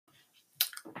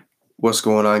What's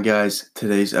going on, guys?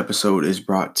 Today's episode is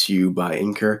brought to you by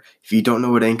Anchor. If you don't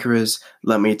know what Anchor is,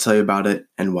 let me tell you about it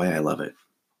and why I love it.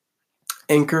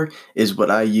 Anchor is what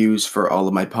I use for all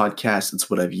of my podcasts. It's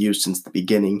what I've used since the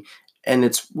beginning, and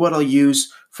it's what I'll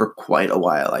use for quite a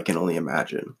while, I can only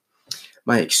imagine.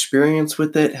 My experience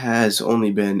with it has only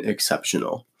been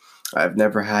exceptional. I've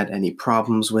never had any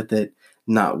problems with it,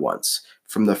 not once.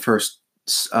 From the first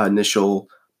initial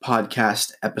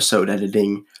podcast episode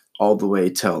editing all the way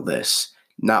till this.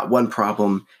 Not one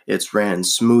problem. It's ran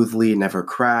smoothly, never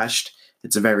crashed.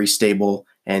 It's a very stable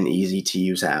and easy to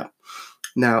use app.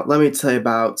 Now, let me tell you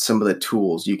about some of the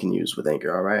tools you can use with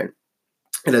Anchor, all right?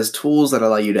 It has tools that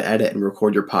allow you to edit and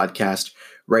record your podcast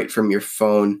right from your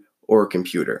phone or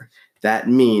computer. That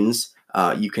means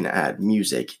you can add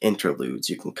music, interludes,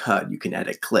 you can cut, you can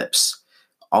edit clips,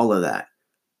 all of that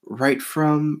right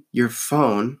from your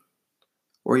phone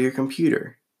or your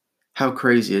computer. How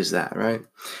crazy is that, right?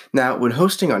 Now, when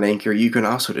hosting on Anchor, you can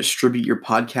also distribute your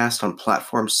podcast on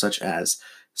platforms such as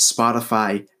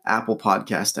Spotify, Apple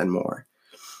Podcast, and more.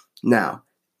 Now,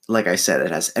 like I said,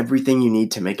 it has everything you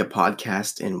need to make a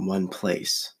podcast in one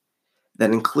place.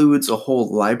 That includes a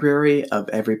whole library of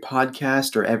every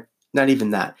podcast, or not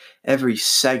even that. Every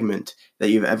segment that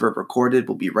you've ever recorded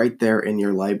will be right there in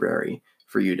your library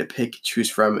for you to pick, choose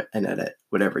from, and edit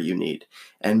whatever you need.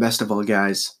 And best of all,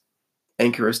 guys,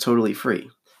 Anchor is totally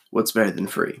free. What's better than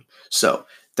free? So,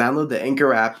 download the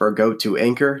Anchor app or go to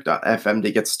anchor.fm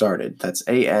to get started. That's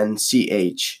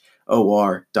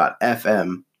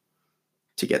ANCHOR.FM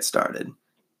to get started.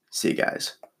 See you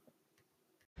guys.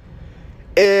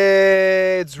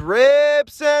 It's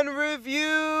Rips and Reviews,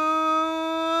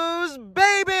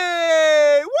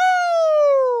 baby!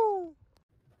 Woo!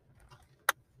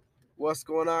 What's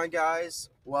going on, guys?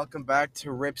 Welcome back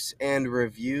to Rips and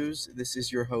Reviews. This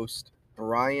is your host,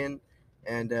 Brian.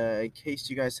 And in case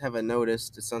you guys haven't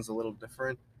noticed, it sounds a little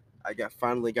different. I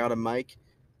finally got a mic.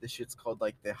 This shit's called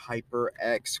like the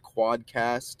HyperX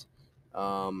Quadcast.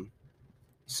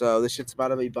 So this shit's about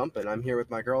to be bumping. I'm here with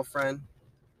my girlfriend.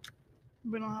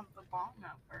 We don't have the bong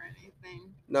up or anything.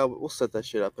 No, but we'll set that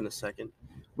shit up in a second.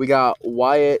 We got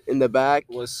Wyatt in the back,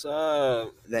 What's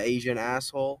up? the Asian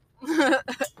asshole.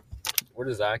 Where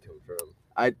does that come from?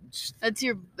 That's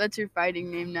your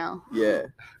fighting name now. Yeah.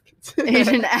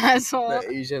 Asian asshole. The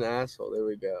Asian asshole. There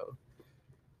we go.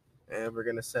 And we're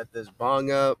gonna set this bong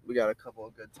up. We got a couple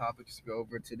of good topics to go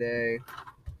over today.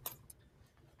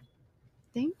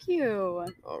 Thank you.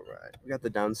 All right. We got the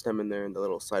downstem in there and the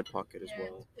little side pocket as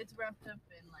well. It's wrapped up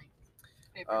in like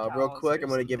paper Real towels quick, or I'm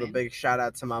gonna give a something. big shout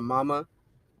out to my mama.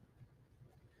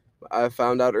 I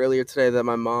found out earlier today that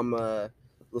my mom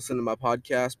listened to my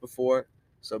podcast before.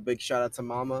 So big shout out to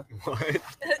mama. What?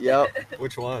 Yep.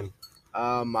 Which one?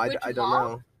 I don't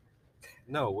mom? know.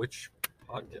 No, which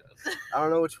podcast? I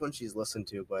don't know which one she's listened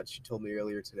to, but she told me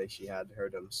earlier today she had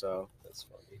heard them. So That's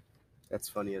funny. that's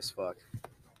funny as fuck.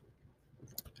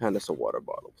 Hand us a water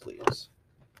bottle, please.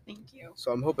 Thank you.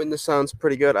 So I'm hoping this sounds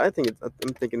pretty good. I'm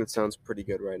thinking it sounds pretty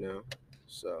good right now.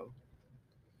 So,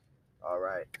 all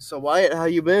right. So Wyatt, how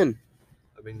you been?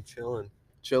 I've been chilling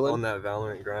Chilling. on that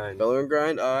Valorant grind. Valorant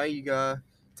grind. All right, you got.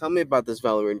 Tell me about this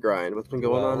Valorant grind. What's been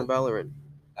going on in Valorant?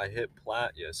 I hit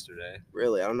plat yesterday.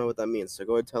 Really, I don't know what that means. So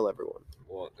go ahead and tell everyone.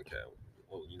 Well, okay.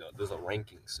 Well, there's a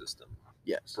ranking system.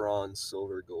 Yes. Bronze,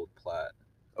 silver, gold, plat,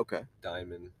 Okay.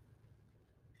 diamond,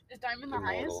 Is diamond the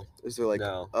highest? immortal. Is there like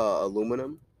No.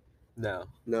 aluminum? No.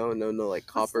 No, like What's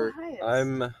the copper. highest?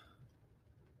 I'm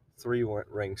 3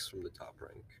 ranks from the top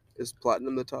rank. Is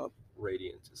platinum the top?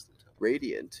 Radiant is the top.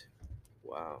 Radiant.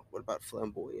 Wow. What about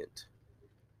flamboyant?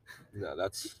 No,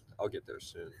 I'll get there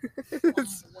soon.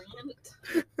 Flamboyant?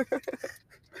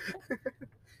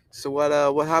 So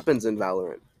what happens in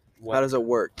Valorant? What? How does it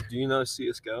work? Do you know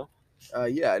CSGO?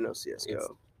 Yeah, I know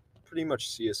CS:GO. It's pretty much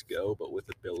CSGO, but with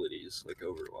abilities like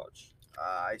Overwatch.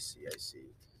 I see.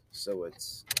 So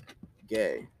it's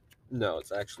gay, No,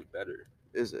 it's actually better.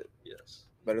 is it? Yes.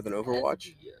 Better than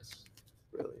Overwatch? Yes.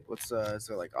 Really? What's is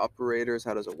there like operators?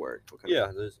 How does it work? What kind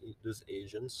Yeah, there's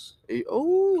Asians.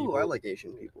 Oh, People- I like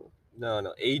Asian people.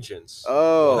 No, agents.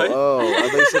 Oh, What? I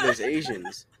thought you said there's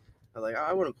Asians. I'm like,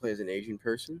 I want to play as an Asian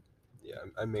person. Yeah,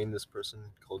 I main this person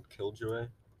called Killjoy.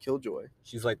 Killjoy.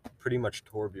 She's like pretty much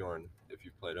Torbjorn if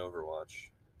you played Overwatch.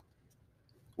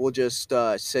 We'll just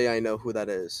say I know who that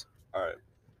is. All right,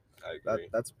 I agree.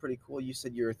 That's pretty cool. You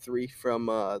said you're 3 from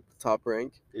the top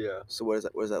rank. Yeah. So what is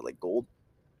that? What is that, like gold?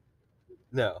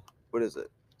 No, What is it?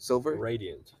 Silver?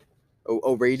 Radiant.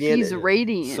 Oh, radiant. He's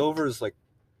radiant. Silver is like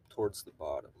towards the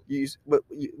bottom.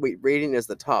 Wait, rating is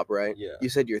the top, right? Yeah. You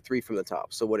said you're 3 from the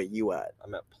top. So what are you at?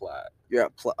 I'm at plat. You're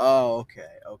at Oh, okay.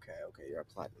 You're at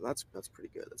platinum. That's pretty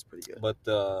good. That's pretty good. But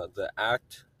the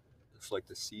act, it's like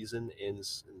the season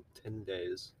ends in 10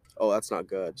 days. Oh, that's not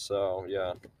good. So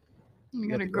yeah, You You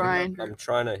gotta have to grind. I'm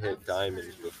trying to hit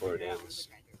diamond before it ends.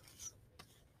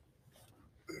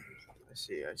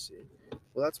 I see.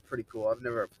 Well, that's pretty cool. I've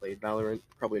never played Valorant.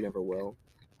 Probably never will.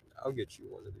 I'll get you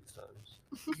one of these times.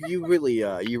 You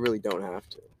really don't have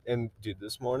to. And dude,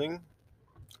 this morning,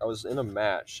 I was in a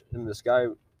match, and this guy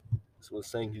was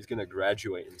saying he's gonna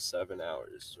graduate in 7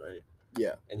 hours, right?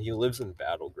 Yeah. And he lives in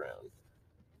Battleground.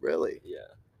 Really? Yeah.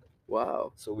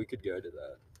 Wow. So we could go to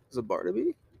that. Is it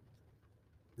Barnaby?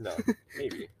 No,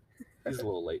 maybe. He's a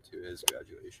little late to his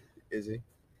graduation. Is he?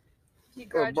 He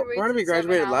Well, graduates Barnaby in 7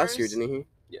 graduated last year, hours. didn't he?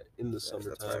 Yeah, in the Yes, that's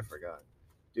what I summertime. forgot.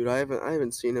 Dude, I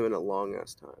haven't seen him in a long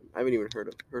ass time. I haven't even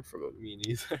heard from him. Me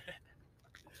neither.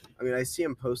 I mean, I see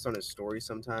him post on his story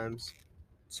sometimes,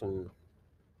 Some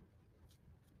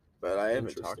but I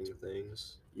haven't talked interesting to him.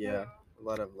 things. Yeah, a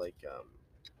lot of like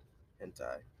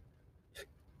hentai.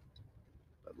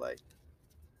 But like,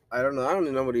 I don't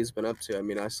even know what he's been up to. I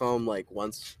mean, I saw him like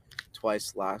once,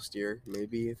 twice last year,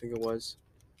 maybe I think it was,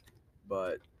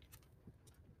 but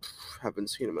haven't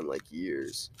seen him in like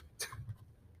years.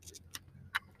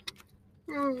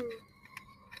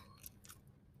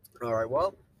 All right,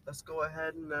 well, let's go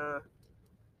ahead and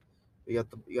you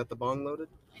got the bong loaded.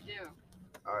 I do.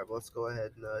 All right, well, let's go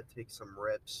ahead and take some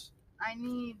rips.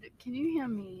 Can you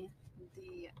hand me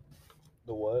the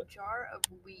The what? jar of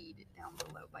weed down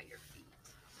below by your feet?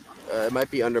 It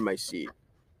might be under my seat.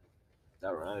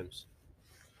 That rhymes.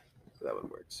 So that one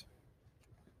works.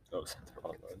 Oh, that's the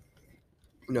wrong one.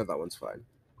 No, that one's fine.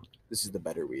 This is the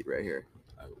better weed right here.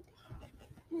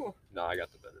 Oh. No, I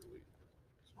got the better weed.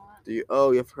 Do you?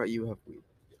 Oh, I forgot you have weed.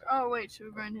 Oh wait, should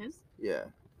we grind his? Yeah,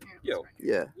 Here, let's Yo. grind it.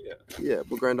 yeah, Yeah. yeah.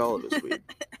 We'll grind all of his weed.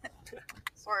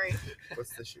 Sorry.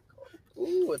 What's this shit called?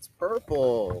 Ooh, it's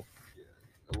purple.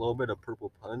 A little bit of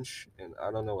purple punch, and I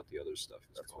don't know what the other stuff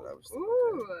is That's called. what I was thinking.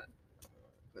 Ooh.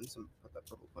 Put that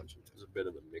purple punch in There's a bit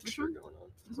of a mixture one? going on.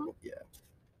 This one? Yeah.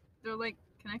 They're like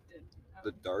connected.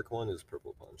 The dark one is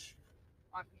purple punch.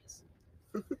 Obvious.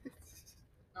 No,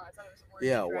 I thought it was orange.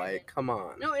 Yeah, dragon. Wyatt, come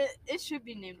on. No, it should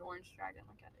be named Orange Dragon.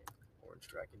 Look at it. Orange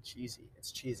Dragon, cheesy.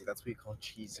 It's cheesy. That's what we call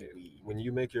cheesy Hey, weed. when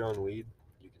you make your own weed,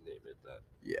 you can name it that.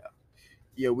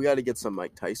 Yeah, we got to get some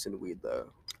Mike Tyson weed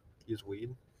though. Use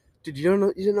weed? Dude, you don't know?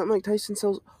 You didn't know Mike Tyson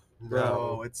sells? No.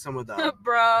 Bro, it's some of the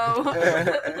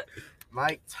Bro.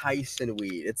 Mike Tyson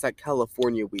weed. It's that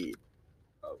California weed.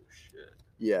 Oh shit.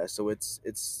 Yeah, so it's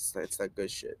that good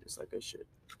shit. It's that good shit.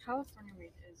 California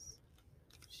weed is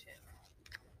shit.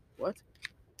 What?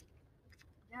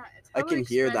 Yeah, it's. I can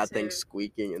hear that thing expensive.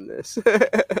 squeaking in this.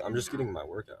 I'm just getting my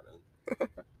workout in.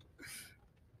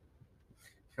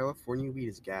 California weed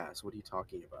is gas. What are you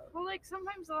talking about? Well, like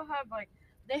sometimes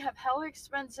they have hella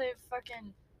expensive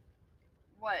fucking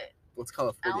what? What's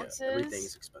California? Ounces? Everything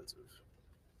is expensive.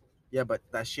 Yeah, but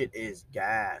that shit is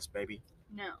gas, baby.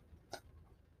 No.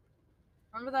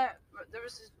 Remember that there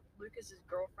was Lucas's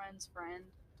girlfriend's friend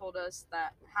told us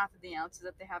that half of the ounces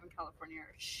that they have in California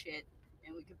are shit,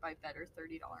 and we could buy better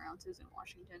 $30 ounces in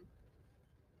Washington.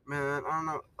 Man, I don't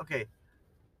know. Okay,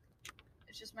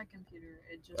 It's just my computer.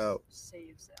 It just Oh.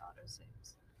 saves. It auto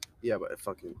saves. yeah, but it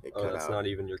Oh, cut that's out. not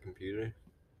even your computer?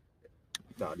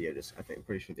 The audio just. I'm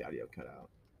pretty sure the audio cut out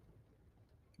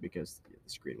because the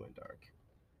screen went dark.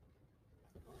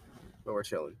 But we're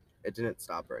chilling. It didn't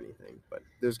stop or anything, but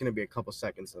there's gonna be a couple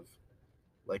seconds of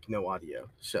like no audio.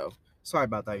 So sorry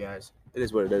about that, guys. It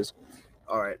is what it is.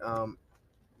 All right,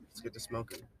 let's get to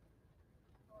smoking.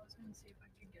 Well, I was gonna see if I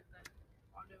could get that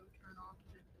auto turn off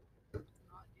to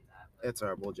not do that. But It's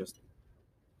alright. We'll just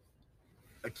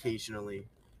occasionally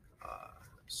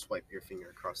swipe your finger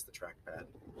across the trackpad.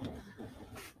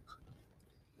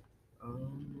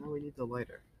 Now we need the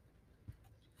lighter.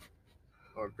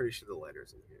 Oh, I'm pretty sure the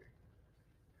lighter's in here.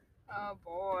 oh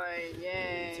boy, You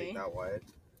yay! take that, Wyatt.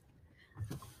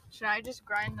 Should I just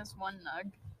grind this one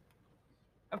nug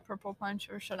of purple punch,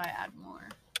 or should I add more?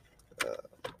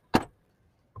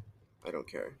 I don't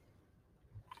care.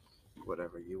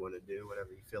 Whatever you want to do, whatever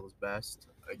you feel is best,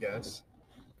 I guess.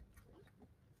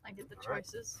 I get the All right.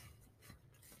 choices.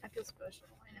 I feel special.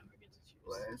 I never get to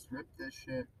choose. Let's rip this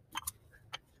shit.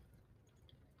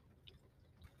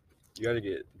 You gotta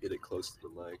get it close to the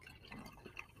mic.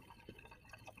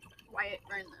 Wyatt,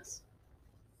 grind this.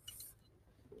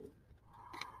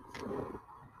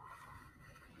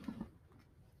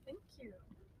 Thank you.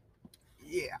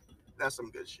 Yeah, that's some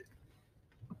good shit.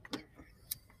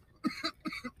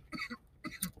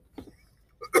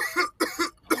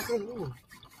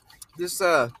 This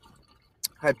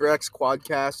HyperX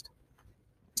Quadcast.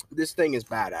 This thing is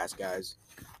badass, guys.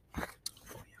 We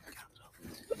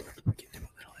can do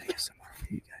a little ASMR for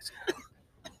you guys.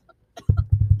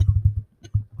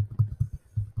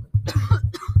 Do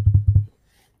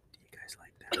you guys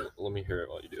like that? Let me hear it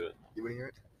while you do it. You want to hear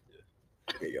it? Yeah.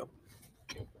 Here you go.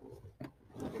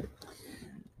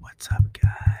 What's up,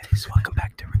 guys? Welcome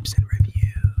back to Rips and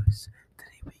Reviews.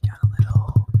 Today we got a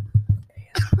little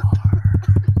ASMR.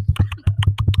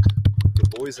 The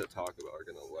boys that talk about are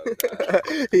gonna love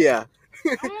that. Yeah.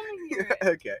 I want to hear it.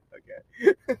 Okay.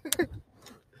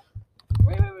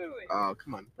 Wait. Oh,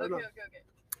 come on. Okay. Hold on.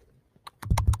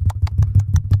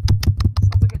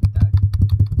 Sounds like a duck.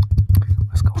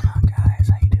 What's going on, guys?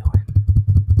 How you doing?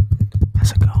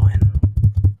 How's it going?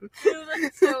 Dude,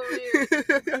 that's so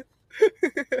weird.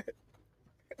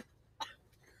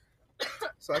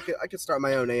 So I could start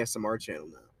my own ASMR channel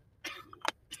now.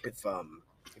 If I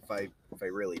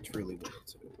really truly wanted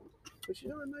to. But you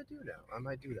know, I might do now. I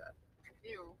might do that.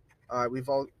 Ew. All right,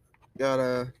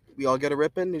 we all get a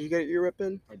rippin'. Did you get your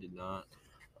rippin'? I did not.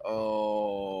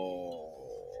 Oh.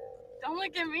 Don't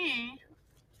look at me.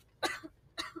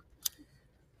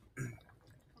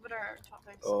 What are our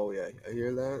topics? Oh yeah, I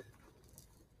hear that.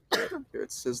 Hear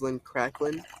it sizzling,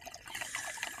 crackling.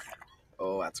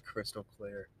 Oh, that's crystal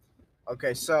clear.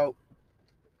 Okay, so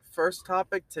first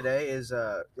topic today is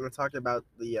we're gonna talk about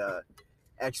the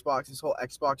Xbox, this whole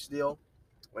Xbox deal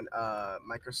when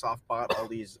Microsoft bought all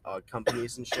these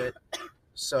companies and shit.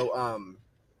 So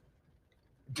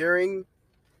during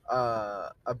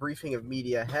a briefing of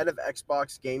media, head of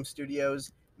Xbox Game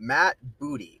Studios Matt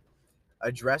Booty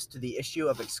addressed the issue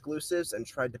of exclusives and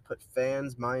tried to put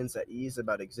fans' minds at ease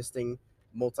about existing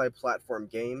multi-platform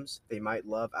games they might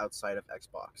love outside of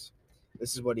Xbox.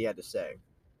 This is what he had to say.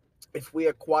 If we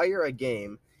acquire a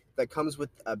game that comes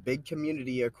with a big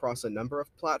community across a number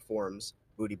of platforms,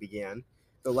 Booty began,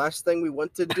 the last thing we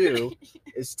want to do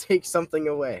is take something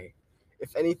away.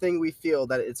 If anything, we feel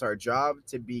that it's our job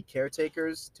to be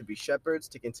caretakers, to be shepherds,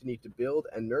 to continue to build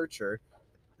and nurture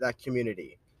that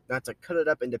community, not to cut it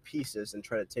up into pieces and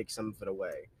try to take some of it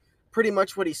away. Pretty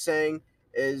much what he's saying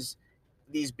is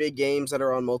these big games that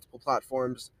are on multiple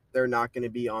platforms, they're not going to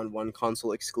be on one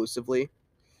console exclusively.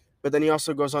 But then he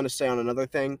also goes on to say on another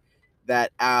thing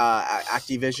that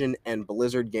Activision and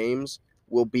Blizzard games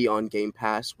will be on Game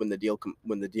Pass when the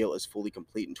deal is fully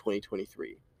complete in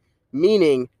 2023.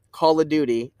 Meaning Call of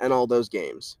Duty and all those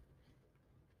games.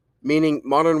 Meaning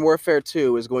Modern Warfare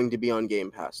 2 is going to be on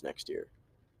Game Pass next year.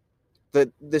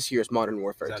 This year's Modern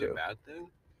Warfare Is that 2. a bad thing?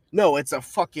 No, it's a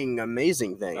fucking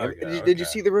amazing thing. Okay, Did you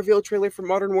see the reveal trailer for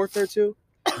Modern Warfare 2?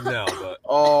 No, but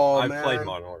Oh, I've man. played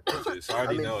Modern Warfare 2, so I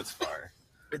already I mean- know it's fire.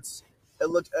 It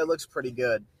looks pretty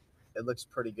good. It looks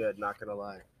pretty good, not gonna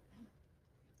lie.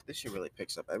 This shit really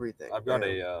picks up everything. I've got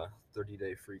man. a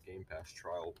 30-day free Game Pass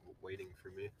trial waiting for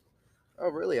me. Oh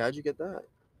really? How'd you get that?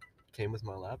 Came with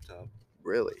my laptop.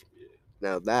 Really? Yeah,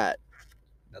 Now that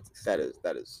that's a is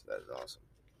steal. awesome.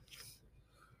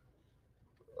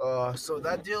 So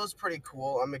that deal is pretty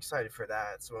cool. I'm excited for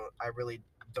that. So I really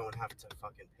don't have to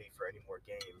fucking pay for any more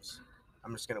games.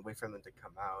 I'm just gonna wait for them to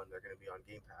come out, and they're gonna be on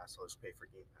Game Pass. So I'll just pay for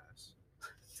Game Pass.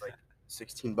 It's like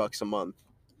 $16 a month.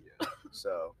 Yeah.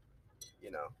 So,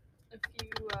 you know. A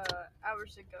few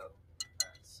hours ago,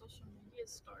 social media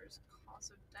star's cause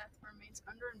of death remains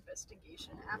under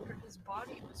investigation after his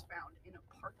body was found in a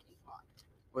parking lot.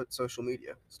 What social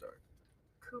media star?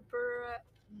 Cooper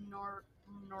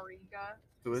Noriega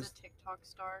Who is is? a TikTok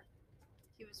star.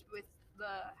 He was with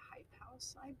the Hype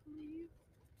House, I believe.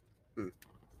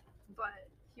 But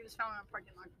he was found in a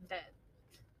parking lot dead.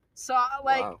 So,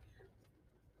 Wow.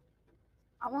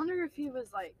 I wonder if he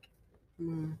was,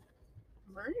 Hmm.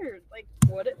 murdered.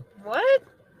 What?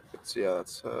 That's I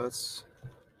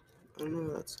don't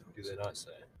know. Do they not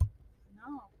say?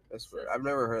 No. That's weird. I've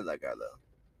never heard that guy though.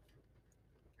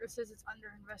 It says it's under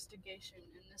investigation,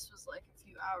 and this was a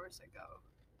few hours ago.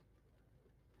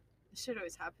 This shit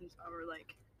always happens while we're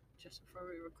just before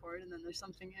we record, and then there's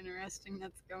something interesting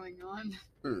that's going on.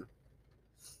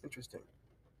 Interesting.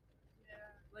 Yeah,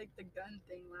 like the gun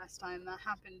thing last time that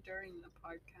happened during the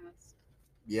podcast.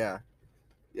 Yeah,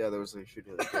 there was a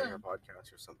shooting at our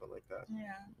podcast or something like that.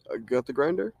 Yeah. I got the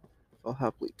grinder. I'll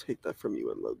happily take that from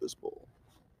you and load this bowl.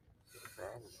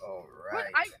 All What?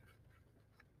 right.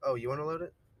 Oh, you want to load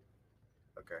it?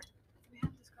 Okay. We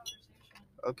had this conversation.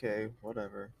 Okay,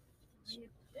 whatever. We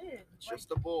did. It's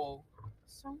just a bowl.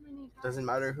 So many times. Doesn't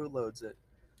matter who loads it.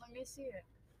 Let me see it.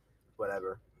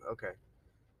 Whatever. Okay.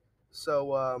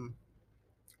 So,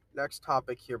 next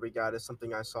topic here we got is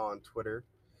something I saw on Twitter.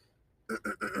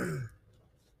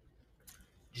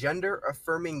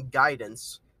 Gender-affirming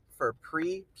guidance for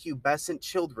pre-pubescent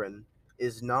children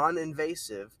is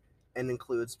non-invasive and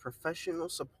includes professional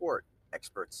support,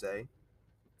 experts say.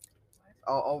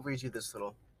 I'll read you this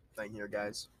little thing here,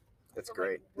 guys. It's For, like,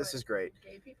 great. This what? is great.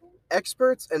 Gay people?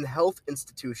 Experts and health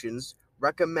institutions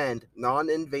recommend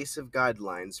non-invasive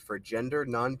guidelines for gender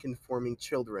non-conforming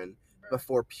children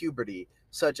before puberty,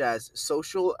 such as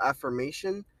social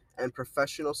affirmation and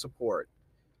professional support.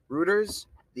 Reuters,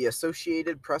 the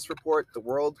Associated Press report, the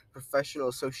World Professional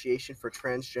Association for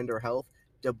Transgender Health,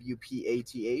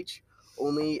 WPATH,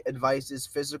 only advises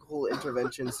physical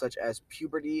interventions such as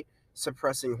puberty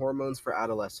suppressing hormones for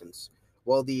adolescents,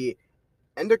 while the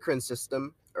Endocrine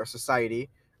System or Society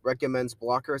recommends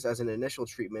blockers as an initial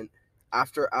treatment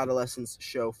after adolescents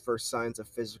show first signs of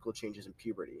physical changes in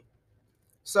puberty.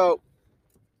 So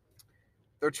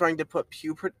they're trying to put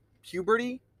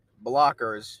puberty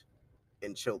blockers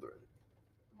in children.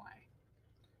 Why?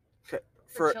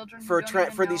 For children who for don't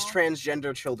even for these know.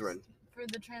 transgender children. For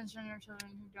the transgender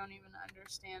children who don't even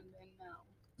understand and know.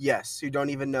 Yes, who don't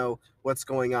even know what's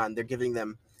going on. They're giving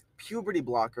them puberty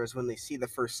blockers when they see the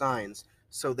first signs,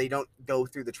 so they don't go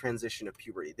through the transition of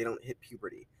puberty. They don't hit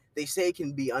puberty. They say it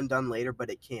can be undone later, but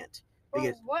it can't. Bro,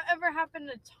 Because whatever happened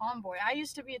to Tomboy? I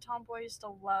used to be a tomboy. I used to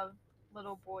love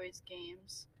little boys'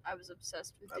 games. I was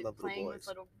obsessed with I love little playing boys. with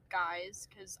little guys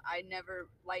because I never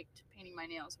liked painting my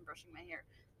nails and brushing my hair.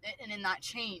 And then that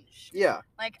changed. yeah,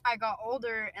 Like, I got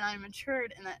older and I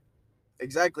matured, and that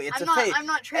exactly. It's I'm a not, phase. I'm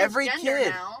not transgender Every kid,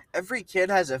 now. every kid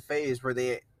has a phase where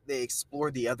they explore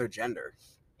the other gender.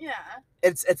 Yeah,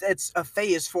 It's a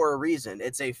phase for a reason.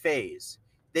 It's a phase.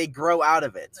 They grow out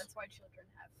of it. that's why children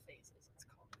have phases. It's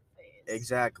called a phase.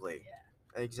 Exactly.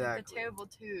 Yeah. Like Exactly. the terrible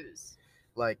twos.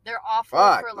 Like They're awful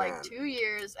Fuck, for like man. 2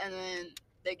 years, and then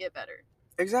they get better.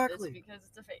 exactly. It's because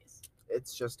it's a phase.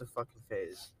 It's just a fucking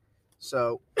phase.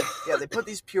 So, yeah, they put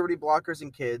these puberty blockers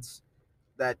in kids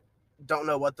that don't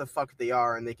know what the fuck they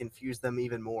are, and they confuse them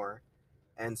even more.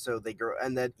 And so they grow,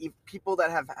 and that people that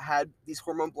have had these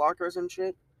hormone blockers and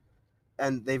shit,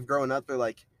 and they've grown up, they're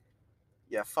like,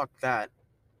 yeah, fuck that.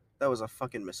 That was a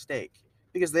fucking mistake.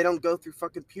 Because they don't go through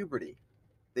fucking puberty.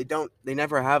 They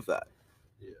never have that.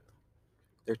 Yeah.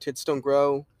 Their tits don't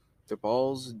grow, their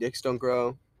balls, dicks don't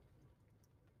grow.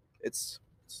 It's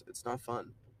not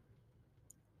fun.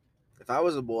 If I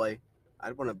was a boy,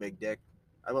 I'd want a big dick.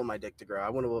 I want my dick to grow. I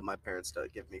wouldn't want my parents to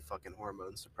give me fucking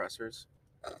hormone suppressors.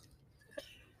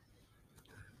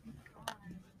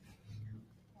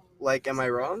 Like, am I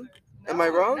wrong? No, Am I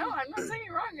wrong? No, I'm not saying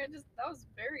you're wrong. That was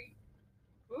very.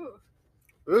 Oof.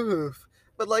 Oof.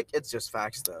 But like, it's just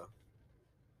facts though.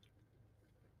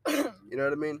 You know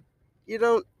what I mean? You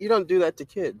don't do that to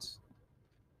kids.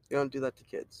 You don't do that to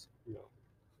kids. No.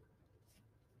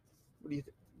 What do you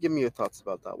give me your thoughts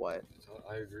about that, Wyatt?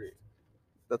 I agree.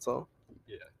 That's all?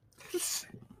 Yeah.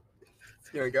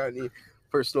 You got any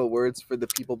personal words for the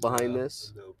people behind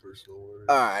this? No personal words.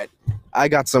 All right. I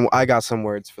got some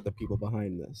words for the people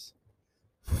behind this.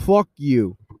 Fuck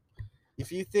you.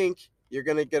 If you think you're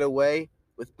going to get away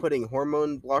with putting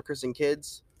hormone blockers in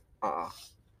kids,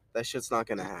 that shit's not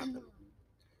going to happen.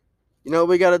 You know what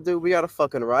we got to do? We got to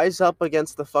fucking rise up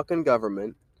against the fucking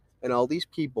government and all these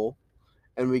people,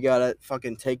 and we got to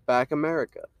fucking take back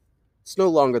America. It's no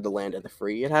longer the land of the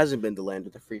free. It hasn't been the land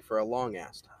of the free for a long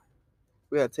ass time.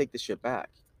 We got to take this shit back.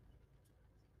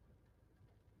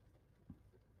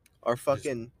 Our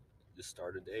fucking... Just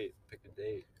start a date. Pick a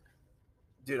date.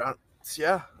 Dude,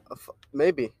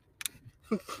 maybe.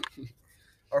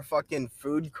 Our fucking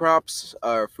food crops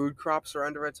are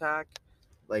under attack.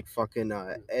 Like fucking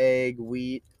egg,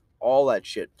 wheat, all that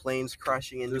shit. Planes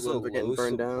crashing into There's them, a they're getting low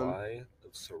burned down. supply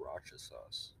of sriracha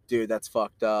sauce. Dude, that's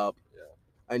fucked up. Yeah.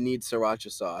 I need sriracha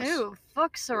sauce. Ew,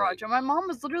 fuck sriracha. My mom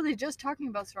was literally just talking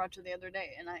about sriracha the other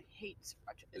day, and I hate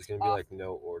sriracha. There's gonna be like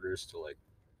no orders till like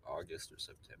August or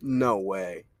September. No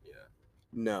way. Yeah.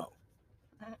 No.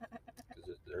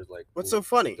 Because there's like. What's so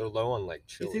funny? They're low on like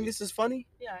chili. You think this is funny?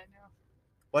 Yeah, I know.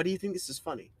 Why do you think this is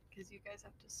funny? Because you guys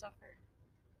have to suffer.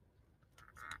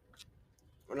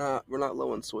 We're not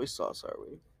low on soy sauce, are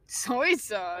we? Soy I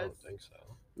sauce. don't think so.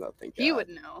 No, thank God. He would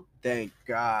know. Thank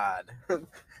God.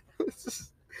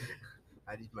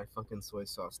 I need my fucking soy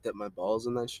sauce. Dip my balls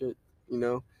in that shit. You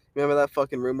know? Remember that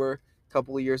fucking rumor a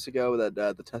couple of years ago that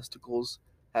the testicles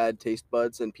had taste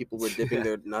buds and people were dipping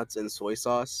their nuts in soy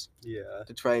sauce Yeah.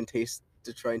 to try and taste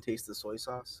the soy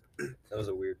sauce? That was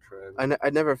a weird trend. I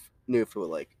never knew if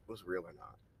it was real or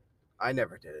not. I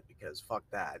never did it because fuck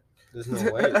that. There's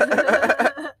no way.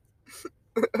 It's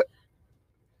real.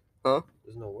 Huh?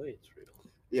 There's no way it's real.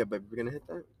 Yeah, but we're gonna hit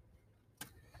that.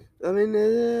 I mean,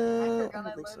 I forgot I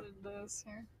don't think so. loaded this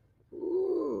here.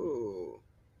 Ooh.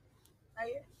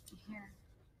 Here.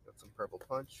 Got some purple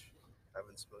punch.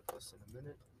 Haven't smoked this in a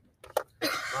minute.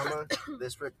 Mama,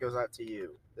 this rip goes out to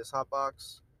you. This hot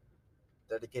box,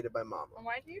 dedicated by Mama.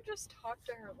 Why do you just talk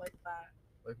to her like that?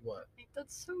 Like what? Like,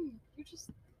 that's so. You just.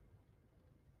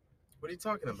 What are you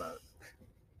talking about?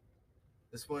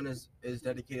 This one is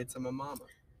dedicated to my mama.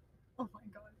 Oh my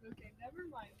god. Okay, never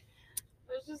mind.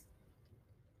 There's just.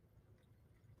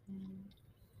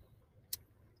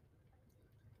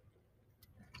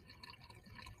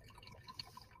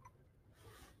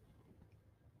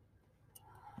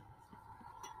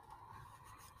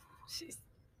 She's.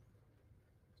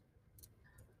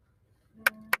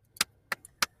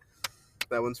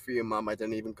 That one's for you, Mom. I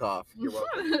didn't even cough. You're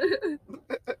welcome.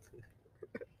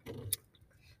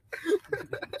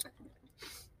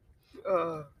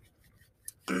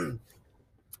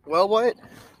 Well,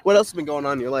 what else has been going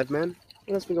on in your life, man?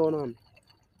 What else been going on?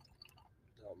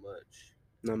 Not much.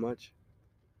 Not much.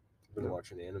 Been No.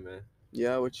 watching anime.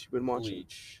 Yeah, what you been watching?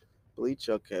 Bleach. Bleach?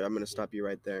 Okay, I'm gonna stop you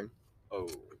right there. Oh,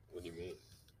 what do you mean?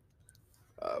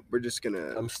 We're just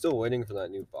gonna. I'm still waiting for that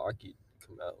new Baki to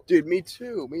come out. Dude, me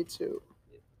too.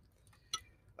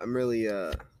 I'm really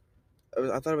I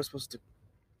thought it was supposed to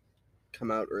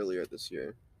come out earlier this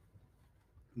year,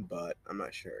 but I'm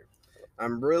not sure.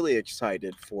 I'm really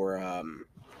excited for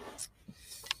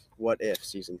What If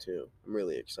Season 2. I'm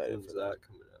really excited When's for that. that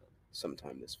coming out?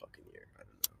 Sometime this fucking year. I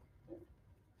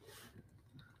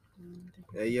don't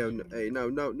know. Hey yo,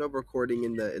 no recording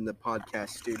in the podcast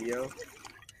studio.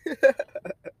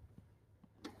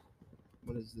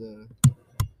 What is the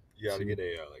You gotta get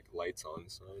a like lights on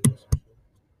sign or something.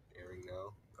 Airing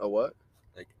now. a what?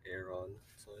 Like air on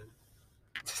sign.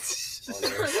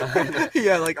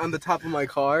 Yeah, like on the top of my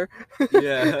car.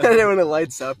 Yeah. And then when it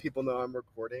lights up, people know I'm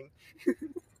recording.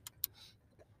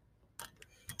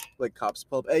 Like cops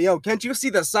pull up. Hey, yo, can't you see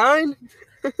the sign?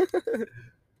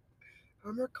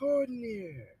 I'm recording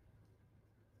here.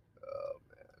 Oh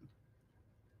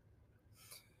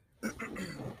man.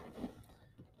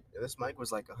 Yeah, this mic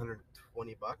was like $120.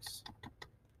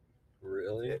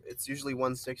 Really? It's usually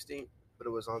 $160, but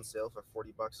it was on sale for $40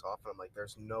 off, and I'm like,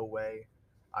 there's no way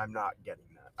I'm not getting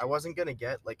that. I wasn't gonna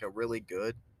get like a really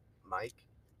good mic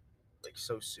like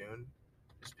so soon,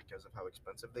 just because of how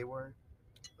expensive they were.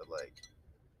 But like,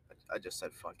 I just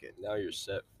said fuck it. Now you're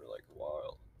set for like a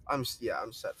while. I'm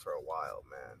set for a while,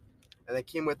 man. And it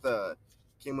came with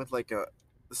like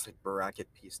this like bracket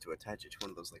piece to attach it to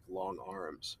one of those like long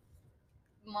arms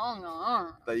Long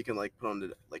arm. that you can like put on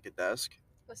the, like a desk.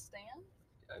 The stand?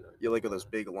 I know. You like with those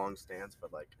big long stands,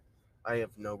 but like I have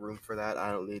no room for that.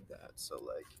 I don't need that. So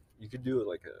like You could do it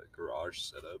like a garage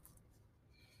setup.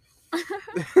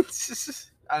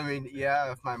 I mean,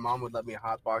 yeah, if my mom would let me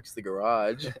hotbox the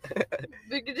garage,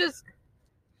 We could just.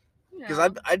 because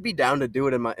I'd be down to do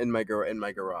it in my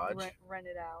garage, Rent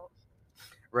it out.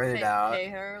 rent it out, Pay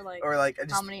her like. or like how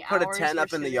just many put a hours tent you're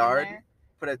up in the sitting yard. there.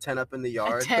 Put a tent up in the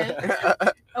yard. tent?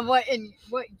 What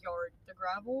yard? The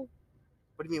gravel?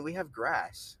 What do you mean? We have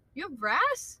grass. You have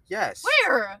grass? Yes.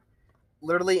 Where?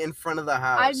 Literally in front of the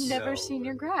house. I've never No seen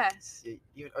your way. grass. You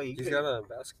He's could- got a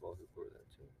basketball hoop over there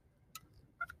too.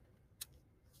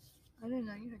 I didn't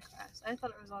know you had grass. I thought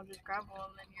it was all just gravel,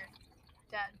 and then your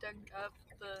dad dug up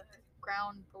the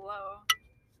ground below.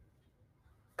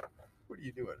 What are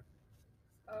you doing?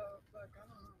 Oh fuck! I don't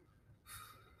know.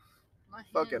 My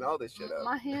Fucking hand, all this shit up.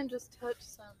 My hand just touched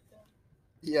something.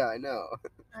 Yeah, I know.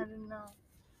 I didn't know.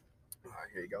 All right,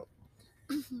 here you go.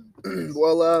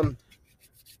 Well,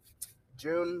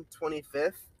 June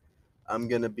 25th, I'm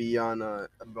gonna be on.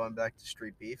 I'm going back to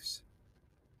Street Beefs.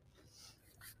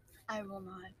 I will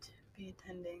not be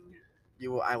attending.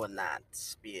 I will not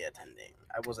be attending.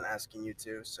 I wasn't asking you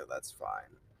to, so that's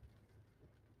fine.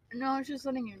 No, I was just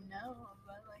letting you know.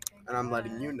 But like, And I'm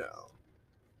letting you know.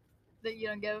 that you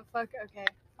don't give a fuck. Okay,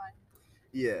 fine.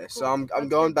 Yeah, so Cool. I'm That's going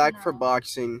good to back for know.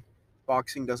 boxing.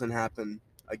 Boxing doesn't happen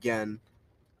again.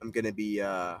 I'm gonna be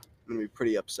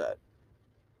pretty upset.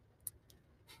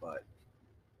 But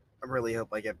I really hope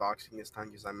I get boxing this time,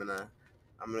 because I'm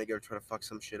gonna go try to fuck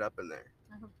some shit up in there.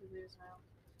 I hope you lose now.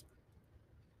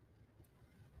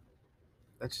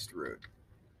 That's just rude.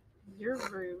 You're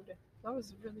rude. That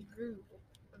was really rude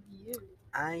of you.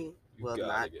 I You will gotta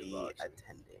not get be boxing.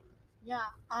 attending. Yeah,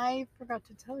 I forgot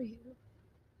to tell you.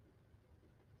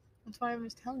 That's why I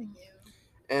was telling you.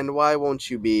 And why won't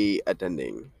you be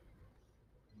attending?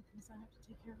 Because I have to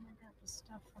take care of my grandpa's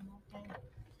stuff from that day.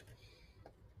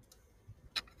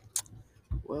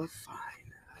 Well, fine,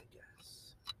 I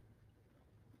guess.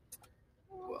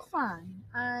 Well. Fine,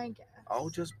 I guess. I'll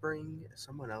just bring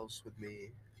someone else with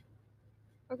me.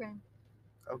 Okay.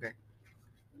 Okay.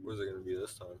 Where's it gonna be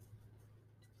this time?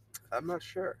 I'm not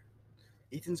sure.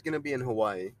 Ethan's gonna be in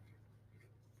Hawaii.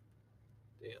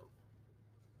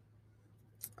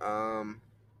 Damn.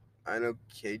 I know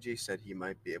KJ said he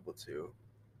might be able to.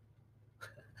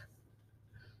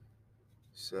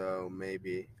 So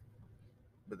maybe.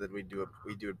 But then we do a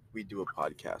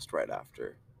podcast right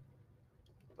after.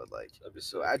 But like, That'd be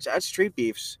so sick. at Street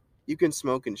Beefs, you can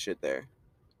smoke and shit there,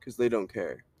 cause they don't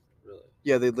care. Really?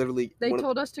 Yeah, they literally They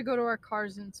told us to go to our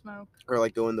cars and smoke. or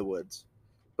like go in the woods.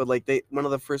 But like one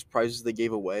of the first prizes they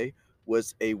gave away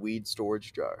was a weed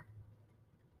storage jar.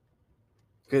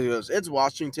 Because he goes, it's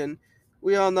Washington.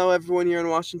 We all know everyone here in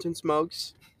Washington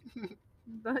smokes.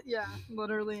 But yeah,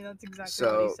 literally, that's exactly what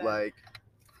So he said. like,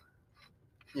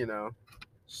 you know,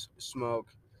 smoke.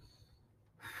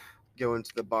 Go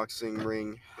into the boxing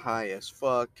ring high as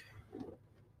fuck. Is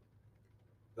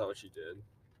that what you did?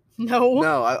 No.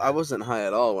 No, I wasn't high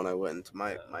at all when I went into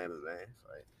my MMA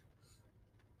fight.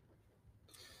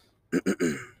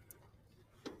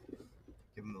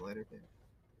 Give him the lighter, babe.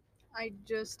 I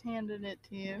just handed it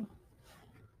to you.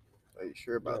 Are you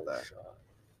sure about No that? shot.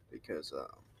 Because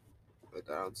like,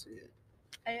 I don't see it.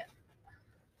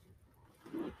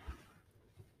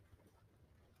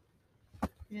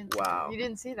 Wow. You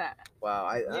didn't see that. Wow,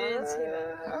 I didn't see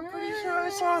that. I'm pretty sure I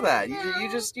saw that. You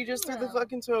just threw the No.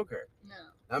 fucking smoker. No.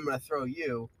 I'm gonna throw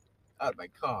you out my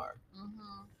car.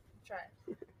 Mm-hmm. Try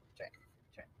it.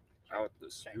 Out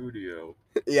the studio.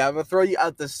 Yeah, I'm gonna throw you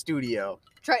out the studio.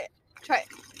 Try it. Try it.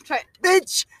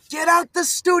 Bitch, get out the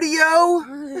studio!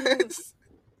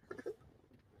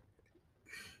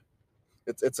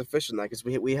 It's official now because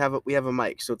we have a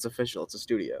mic, so it's official. It's a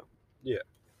studio. Yeah.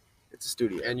 It's a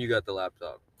studio. And you got the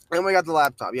laptop. And we got the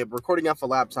laptop. Yeah, recording off a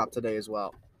laptop today as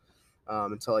well.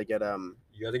 Until I get You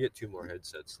got to get 2 more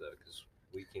headsets though, because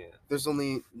we can't. There's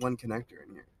only one connector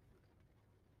in here.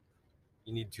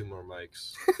 You need 2 more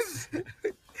mics.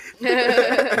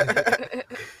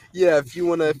 Yeah, if you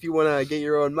wanna get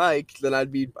your own mic, then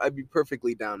I'd be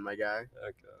perfectly down, my guy.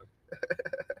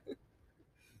 Okay.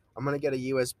 I'm gonna get a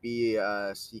USB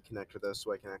C connector though,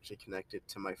 so I can actually connect it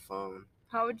to my phone.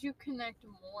 How would you connect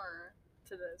more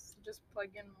to this? Just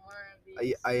plug in more of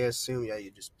these. I assume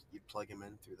you plug them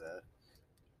in through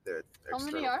the How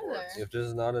many external are ports. there? If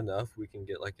there's not enough, we can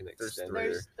get like an There's extender.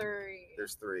 There's 3.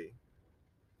 There's 3.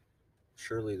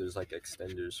 Surely there's like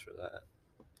extenders for that.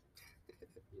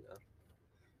 You know?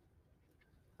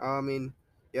 I mean,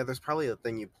 yeah, there's probably a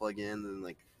thing you plug in, and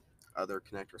like other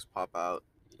connectors pop out,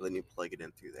 and then you plug it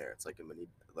in through there. It's like a mini,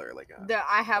 or like a.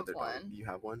 I have other one. You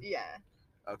have one? Yeah.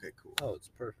 Okay, cool. Oh, it's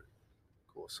perfect.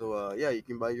 Cool. So yeah, you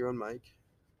can buy your own mic.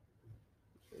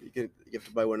 You have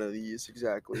to buy one of these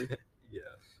exactly. Yeah.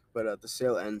 But the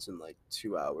sale ends in like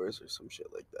 2 hours or some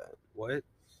shit like that. What?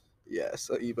 Yeah,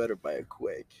 so you better buy it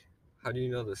quick. How do you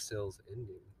know the sale's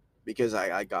ending? Because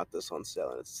I got this on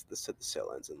sale, and the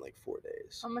sale ends in like 4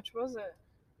 days. How much was it?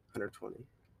 120.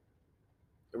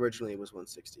 Originally it was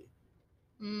 160.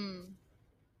 Mm.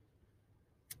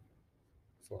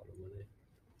 It's a lot of money.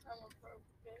 I'm a broke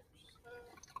bitch. So.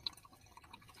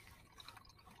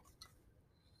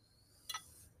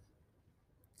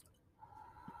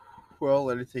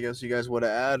 Well, anything else you guys want to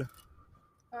add?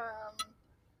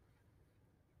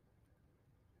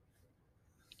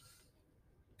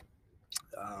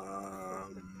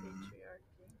 Fuck the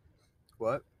patriarchy.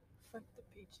 What? Fuck the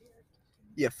patriarchy.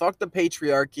 Yeah, fuck the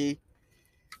patriarchy.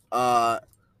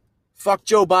 Fuck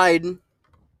Joe Biden.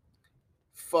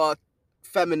 Fuck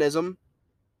feminism.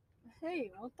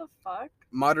 Hey, what the fuck?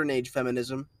 Modern age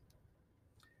feminism.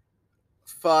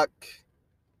 Fuck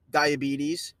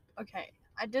diabetes. Okay,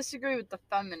 I disagree with the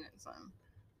feminism.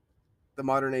 The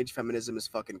modern age feminism is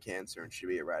fucking cancer and should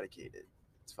be eradicated.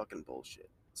 It's fucking bullshit.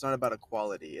 It's not about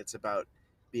equality. It's about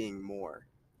being more.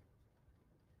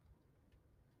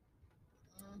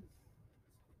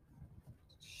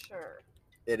 Sure.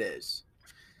 It is.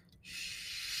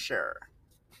 Sure.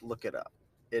 Look it up.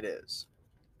 It is.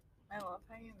 I love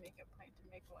how you make a point to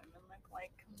make women look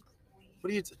like complete.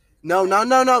 What are you? No.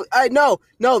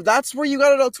 No. That's where you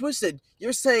got it all twisted.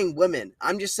 You're saying women.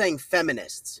 I'm just saying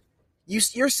feminists.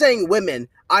 You're saying women.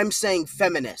 I'm saying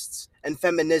feminists and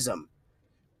feminism.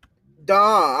 Duh.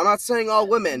 I'm not saying all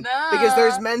women because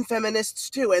there's men feminists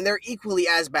too, and they're equally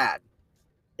as bad,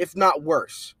 if not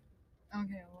worse.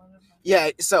 Okay, whatever.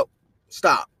 Yeah. So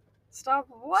stop. Stop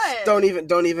what? Don't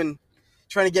even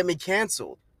trying to get me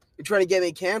canceled. You're trying to get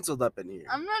me canceled up in here.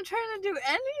 I'm not trying to do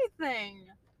anything.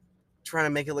 Trying to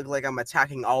make it look like I'm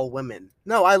attacking all women.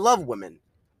 No, I love women.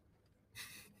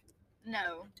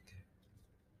 No.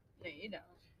 No, you don't.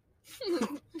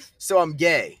 So I'm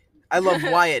gay. I love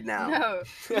Wyatt now. No,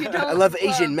 you don't. I love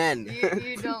Asian men.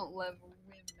 You don't love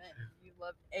women. You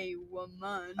love a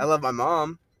woman. I love my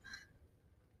mom.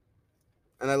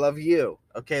 And I love you.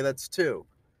 Okay, that's 2.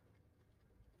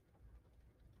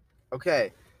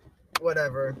 Okay.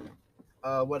 Whatever.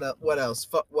 What else?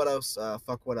 Fuck what else?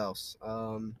 Fuck what else?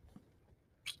 Fuck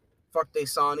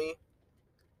Desani.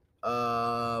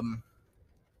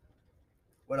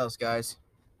 What else, guys?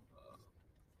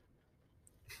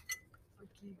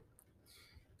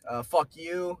 Fuck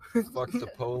you. Fuck the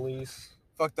police.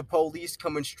 Fuck the police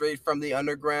coming straight from the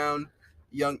underground.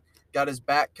 Young got his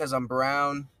back cause I'm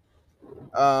brown.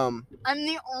 I'm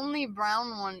the only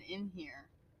brown one in here.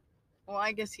 Well,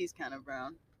 I guess he's kind of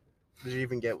brown. Did you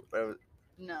even get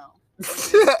No.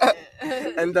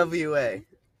 NWA?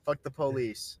 Fuck the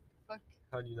police. Fuck.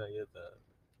 How do you not get that?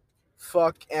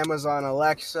 Fuck Amazon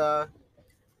Alexa.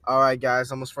 All right,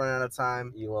 guys, almost running out of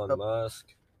time. Elon Musk.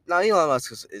 No, Elon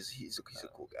Musk he's a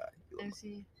cool guy. Is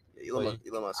he? Yeah, Elon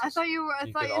Musk. I thought you were. I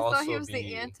He thought could you thought he also was the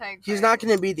be- Antichrist. He's not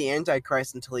going to be the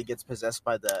Antichrist until he gets possessed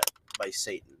by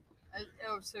Satan.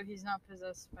 Oh, so he's not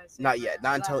possessed by Satan. Not yet.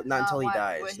 Not until he what-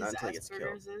 dies. what Not his until he gets killed.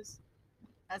 Asperger's is?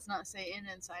 That's not Satan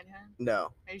inside him. No.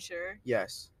 Are you sure?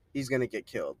 Yes. He's going to get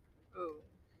killed. Ooh.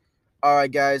 All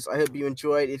right, guys. I hope you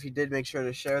enjoyed. If you did, make sure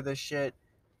to share this shit.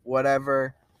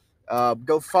 Whatever.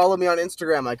 Go follow me on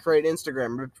Instagram. I create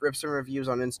Instagram. Rips and Reviews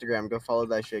on Instagram. Go follow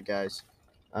that shit, guys.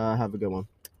 Have a good one.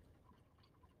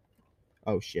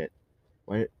 Oh, shit.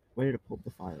 Why did it pull up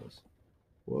the files?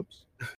 Whoops.